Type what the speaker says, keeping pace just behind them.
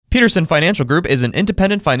Peterson Financial Group is an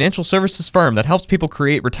independent financial services firm that helps people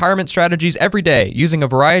create retirement strategies every day using a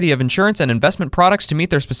variety of insurance and investment products to meet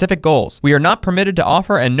their specific goals. We are not permitted to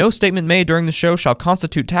offer, and no statement made during the show shall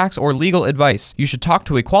constitute tax or legal advice. You should talk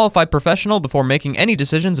to a qualified professional before making any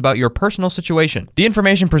decisions about your personal situation. The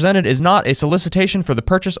information presented is not a solicitation for the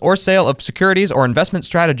purchase or sale of securities or investment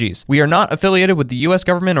strategies. We are not affiliated with the U.S.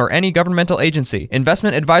 government or any governmental agency.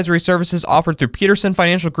 Investment advisory services offered through Peterson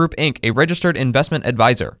Financial Group, Inc., a registered investment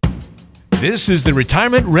advisor. This is the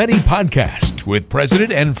Retirement Ready Podcast with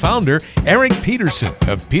President and Founder Eric Peterson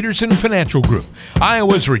of Peterson Financial Group,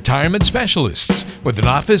 Iowa's retirement specialists with an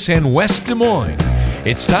office in West Des Moines.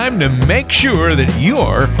 It's time to make sure that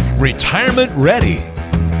you're retirement ready.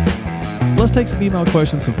 Let's take some email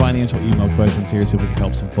questions, some financial email questions here, see if we can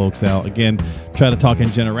help some folks out. Again, try to talk in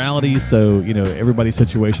generalities, so everybody's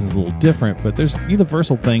situation is a little different, but there's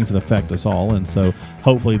universal things that affect us all, and so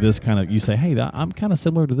hopefully this kind of, you say, hey, I'm kind of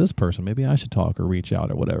similar to this person. Maybe I should talk or reach out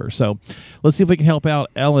or whatever. So let's see if we can help out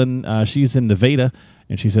Ellen. She's in Nevada.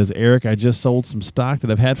 And she says, Eric, I just sold some stock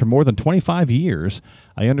that I've had for more than 25 years.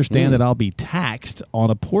 I understand that I'll be taxed on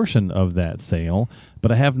a portion of that sale,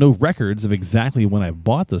 but I have no records of exactly when I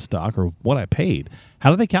bought the stock or what I paid.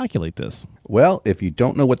 How do they calculate this? Well, if you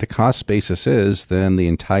don't know what the cost basis is, then the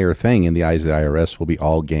entire thing in the eyes of the IRS will be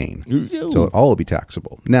all gain. So it all will be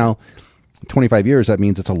taxable. Now, 25 years, that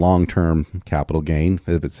means it's a long-term capital gain.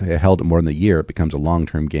 If it's held more than a year, it becomes a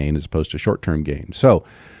long-term gain as opposed to short-term gain. So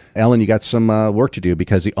Ellen, you got some work to do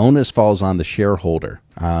because the onus falls on the shareholder.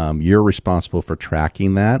 You're responsible for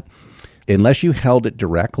tracking that. Unless you held it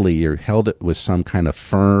directly or held it with some kind of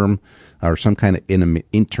firm or some kind of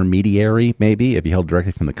intermediary, maybe, if you held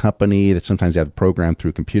directly from the company, that sometimes you have a program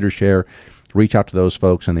through ComputerShare, reach out to those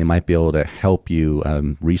folks and they might be able to help you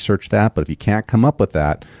research that. But if you can't come up with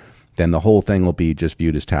that, then the whole thing will be just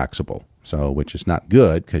viewed as taxable. So, which is not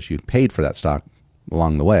good because you paid for that stock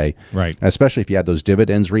along the way, right? Especially if you had those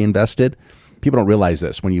dividends reinvested. People don't realize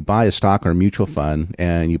this. When you buy a stock or a mutual fund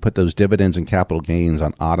and you put those dividends and capital gains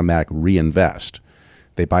on automatic reinvest,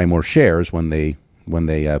 they buy more shares when they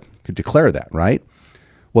could declare that, right?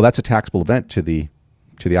 Well, that's a taxable event to the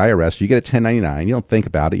IRS. You get a 1099. You don't think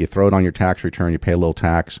about it. You throw it on your tax return. You pay a little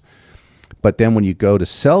tax. But then when you go to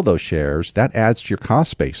sell those shares, that adds to your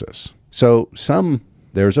cost basis. So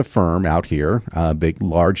there's a firm out here, a big,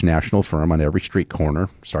 large national firm on every street corner,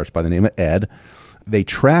 starts by the name of Ed. They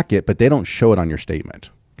track it, but they don't show it on your statement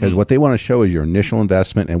because what they want to show is your initial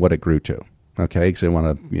investment and what it grew to. Okay, because they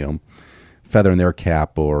want to, feather in their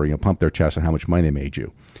cap or pump their chest on how much money they made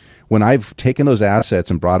you. When I've taken those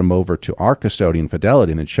assets and brought them over to our custodian,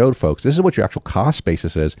 Fidelity, and then showed folks this is what your actual cost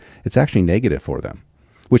basis is, it's actually negative for them,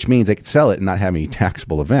 which means they could sell it and not have any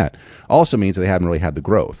taxable event. Also means that they haven't really had the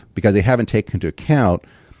growth because they haven't taken into account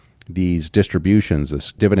these distributions,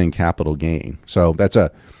 this dividend capital gain. So that's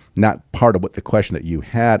not part of what the question that you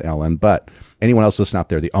had, Ellen, but anyone else listening out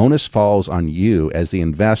there, the onus falls on you as the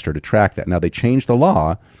investor to track that. Now, they changed the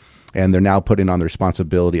law, and they're now putting on the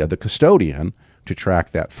responsibility of the custodian to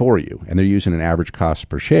track that for you. And they're using an average cost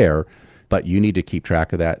per share, but you need to keep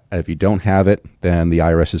track of that. If you don't have it, then the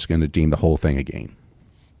IRS is going to deem the whole thing a gain.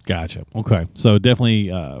 Gotcha. Okay. So definitely,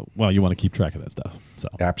 you want to keep track of that stuff. So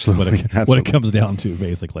absolutely. What it comes down to,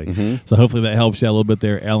 basically. Mm-hmm. So hopefully that helps you out a little bit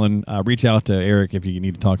there, Ellen. Reach out to Eric if you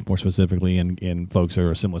need to talk more specifically, and folks are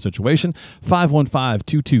in a similar situation.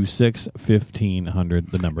 515-226-1500,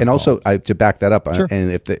 the number. And also, to back that up, sure.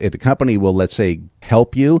 And if the company will, let's say,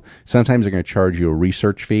 help you, sometimes they're going to charge you a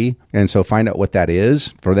research fee. And so find out what that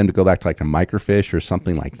is for them to go back to like a microfiche or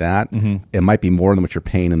something like that. Mm-hmm. It might be more than what you're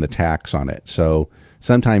paying in the tax on it. So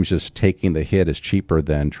sometimes just taking the hit is cheaper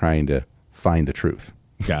than trying to find the truth.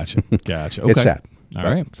 Gotcha. Okay. It's sad. All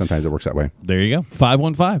right. Sometimes it works that way. There you go.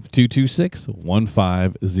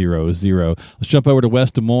 515-226-1500. Let's jump over to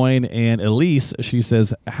West Des Moines. And Elise, she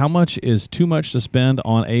says, how much is too much to spend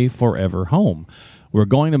on a forever home? We're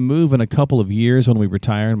going to move in a couple of years when we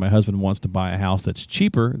retire, and my husband wants to buy a house that's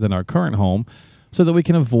cheaper than our current home so that we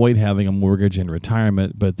can avoid having a mortgage in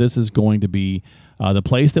retirement. But this is going to be the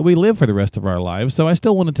place that we live for the rest of our lives, so I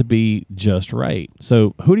still want it to be just right.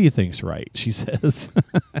 So who do you think's right? She says.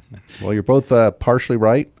 Well, you're both partially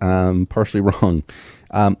right, partially wrong.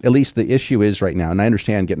 At least the issue is right now, and I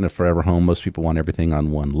understand getting a forever home, most people want everything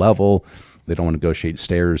on one level. They don't want to negotiate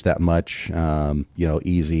stairs that much,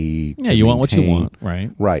 easy to you maintain. want what you want,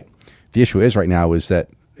 right? Right. The issue is right now is that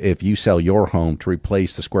if you sell your home to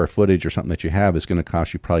replace the square footage or something that you have, it's going to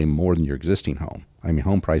cost you probably more than your existing home. I mean,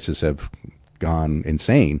 home prices have gone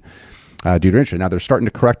insane due to interest. Now, they're starting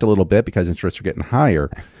to correct a little bit because interest are getting higher,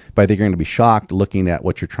 but I think you're going to be shocked looking at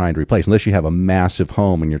what you're trying to replace, unless you have a massive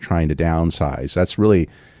home and you're trying to downsize. That's really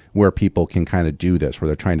where people can kind of do this, where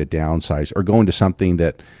they're trying to downsize or go into something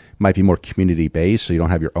that might be more community based. So you don't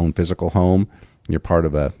have your own physical home. You're part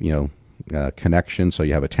of a, connection. So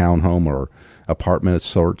you have a townhome or apartment of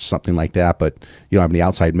sorts, something like that, but you don't have any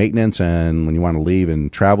outside maintenance. And when you want to leave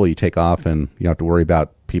and travel, you take off and you don't have to worry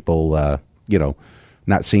about people,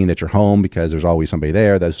 not seeing that you're home because there's always somebody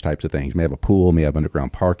there, those types of things. You may have a pool, may have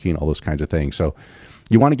underground parking, all those kinds of things. So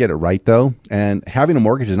you want to get it right, though. And having a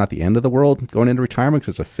mortgage is not the end of the world going into retirement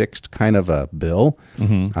because it's a fixed kind of a bill.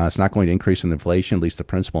 It's not going to increase in inflation, at least the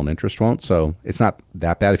principal and interest won't. So it's not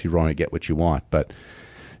that bad if you want to get what you want. But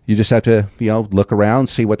you just have to, look around,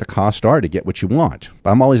 see what the costs are to get what you want.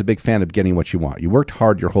 I'm always a big fan of getting what you want. You worked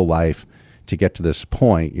hard your whole life to get to this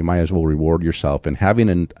point. You might as well reward yourself. And having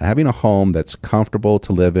a home that's comfortable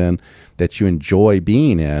to live in, that you enjoy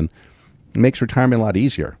being in, makes retirement a lot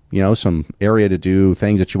easier. Some area to do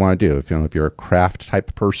things that you want to do. If you're a craft type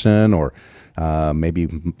of person, or maybe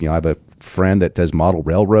I have a friend that does model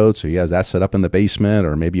railroads, so he has that set up in the basement.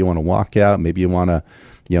 Or maybe you want to walk out. Maybe you want a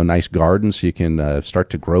nice garden so you can start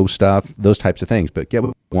to grow stuff. Those types of things. But get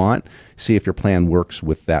what you want. See if your plan works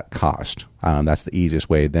with that cost. That's the easiest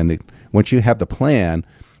way. Then once you have the plan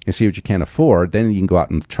and see what you can afford, then you can go out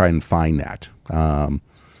and try and find that.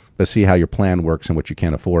 But see how your plan works and what you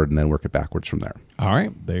can afford, and then work it backwards from there. All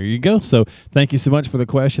right, there you go. So thank you so much for the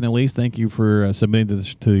question, Elise. Thank you for submitting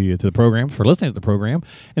this to the program, for listening to the program.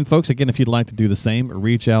 And folks, again, if you'd like to do the same,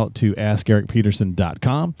 reach out to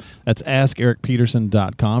AskEricPeterson.com. That's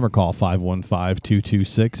AskEricPeterson.com, or call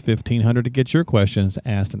 515-226-1500 to get your questions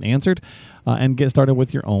asked and answered, and get started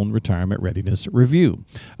with your own retirement readiness review.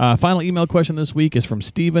 Final email question this week is from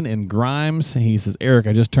Stephen in Grimes. He says, Eric,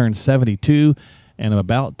 I just turned 72. And I'm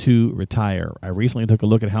about to retire. I recently took a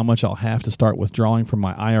look at how much I'll have to start withdrawing from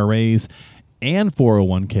my IRAs and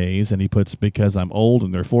 401ks, and he puts, because I'm old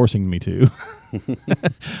and they're forcing me to.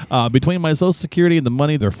 Between my Social Security and the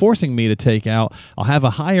money they're forcing me to take out, I'll have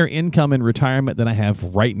a higher income in retirement than I have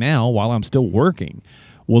right now while I'm still working.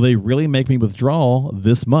 Will they really make me withdraw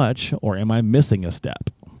this much, or am I missing a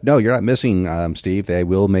step? No, you're not missing, Steve. They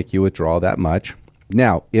will make you withdraw that much.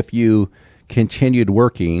 Now, if you continued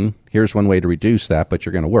working, here's one way to reduce that, but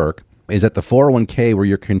you're going to work, is that the 401k where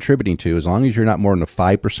you're contributing to, as long as you're not more than a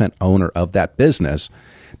 5% owner of that business,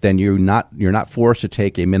 then you're not forced to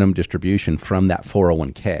take a minimum distribution from that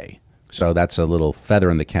 401k. So that's a little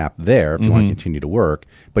feather in the cap there if you want to continue to work,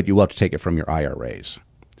 but you will have to take it from your IRAs.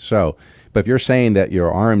 So, but if you're saying that your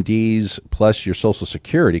RMDs plus your Social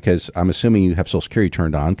Security, because I'm assuming you have Social Security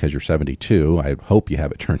turned on because you're 72. I hope you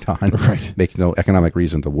have it turned on. Right. Makes no economic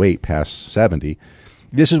reason to wait past 70.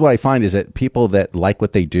 This is what I find is that people that like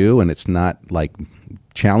what they do and it's not like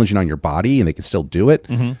challenging on your body and they can still do it,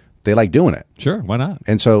 they like doing it. Sure, why not?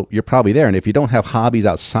 And so you're probably there. And if you don't have hobbies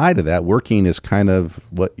outside of that, working is kind of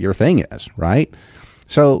what your thing is, right?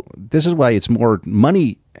 So this is why it's more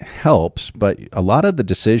money helps, but a lot of the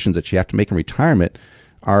decisions that you have to make in retirement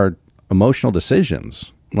are emotional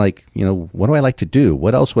decisions. Like, what do I like to do?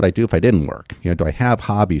 What else would I do if I didn't work? Do I have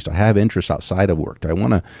hobbies? Do I have interests outside of work? Do I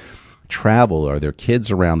want to travel? Are there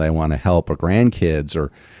kids around that I want to help, or grandkids,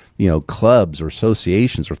 or clubs or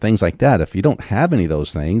associations or things like that? If you don't have any of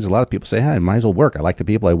those things, a lot of people say, hey, I might as well work. I like the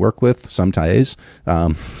people I work with sometimes.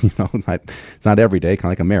 It's not every day, kind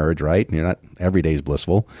of like a marriage, right? Not every day is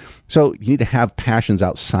blissful. So you need to have passions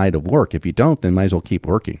outside of work. If you don't, then might as well keep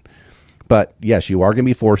working. But yes, you are going to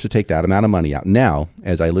be forced to take that amount of money out. Now,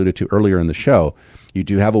 as I alluded to earlier in the show, you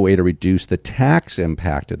do have a way to reduce the tax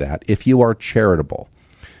impact of that if you are charitable.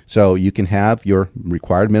 So you can have your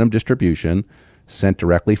required minimum distribution sent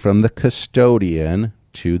directly from the custodian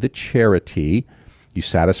to the charity. You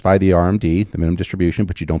satisfy the RMD, the minimum distribution,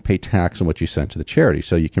 but you don't pay tax on what you sent to the charity.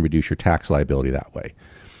 So you can reduce your tax liability that way.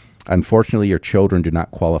 Unfortunately, your children do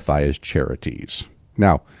not qualify as charities.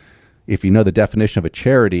 Now, if you know the definition of a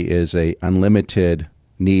charity is a unlimited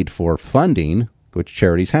need for funding, which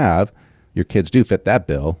charities have, your kids do fit that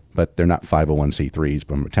bill, but they're not 501c3s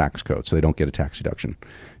from a tax code, so they don't get a tax deduction.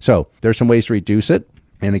 So there's some ways to reduce it.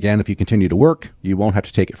 And again, if you continue to work, you won't have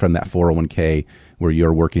to take it from that 401k where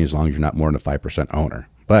you're working as long as you're not more than a 5% owner.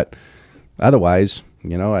 But otherwise,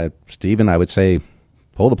 Stephen, I would say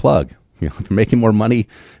pull the plug. If you're making more money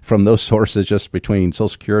from those sources just between Social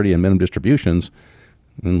Security and minimum distributions,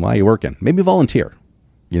 then why are you working? Maybe volunteer.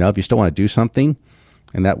 If you still want to do something,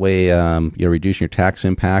 and that way you're reducing your tax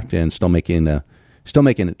impact and still making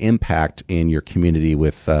an impact in your community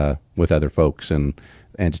with other folks and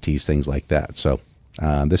entities, things like that. So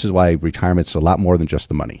this is why retirement's a lot more than just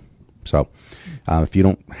the money. So if you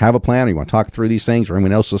don't have a plan, or you want to talk through these things, or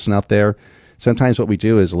anyone else listening out there, sometimes what we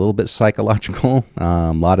do is a little bit psychological.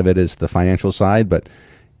 A lot of it is the financial side, but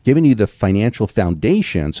giving you the financial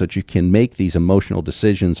foundation so that you can make these emotional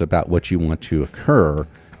decisions about what you want to occur,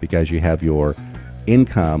 because you have your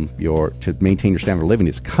income, to maintain your standard of living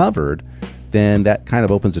is covered, then that kind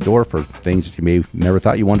of opens the door for things that you may never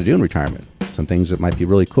thought you wanted to do in retirement. Some things that might be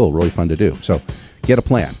really cool, really fun to do. So get a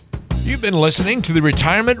plan. You've been listening to the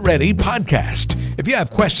Retirement Ready podcast. If you have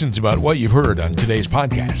questions about what you've heard on today's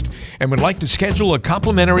podcast and would like to schedule a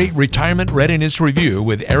complimentary retirement readiness review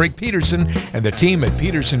with Eric Peterson and the team at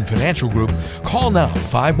Peterson Financial Group, call now.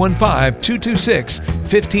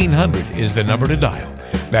 515-226-1500 is the number to dial.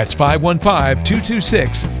 That's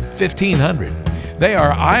 515-226-1500. They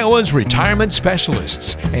are Iowa's retirement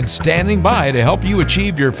specialists and standing by to help you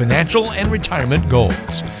achieve your financial and retirement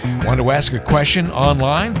goals. Want to ask a question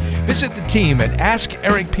online? Visit the team at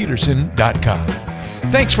AskEricPeterson.com.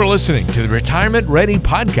 Thanks for listening to the Retirement Ready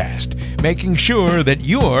podcast, making sure that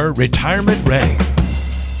you're retirement ready.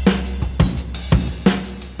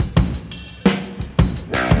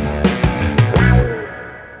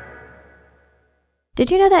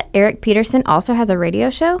 Did you know that Eric Peterson also has a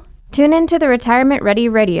radio show? Tune in to the Retirement Ready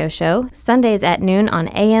radio show, Sundays at noon on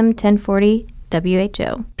AM 1040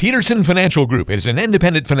 WHO. Peterson Financial Group is an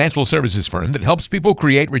independent financial services firm that helps people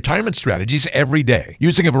create retirement strategies every day,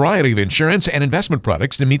 using a variety of insurance and investment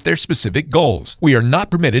products to meet their specific goals. We are not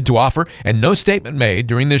permitted to offer, and no statement made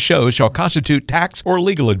during this show shall constitute tax or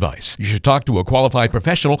legal advice. You should talk to a qualified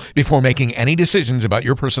professional before making any decisions about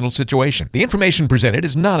your personal situation. The information presented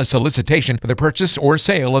is not a solicitation for the purchase or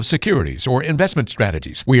sale of securities or investment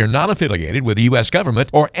strategies. We are not affiliated with the U.S. government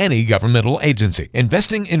or any governmental agency.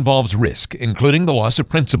 Investing involves risk, including the loss of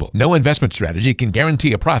principal. No investment strategy can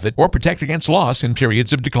guarantee a profit or protect against loss in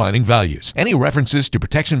periods of declining values. Any references to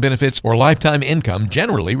protection benefits or lifetime income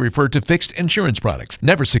generally refer to fixed insurance products,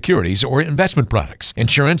 never securities or investment products.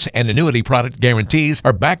 Insurance and annuity product guarantees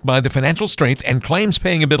are backed by the financial strength and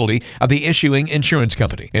claims-paying ability of the issuing insurance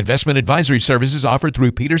company. Investment advisory services offered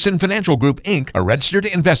through Peterson Financial Group, Inc., a registered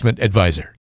investment advisor.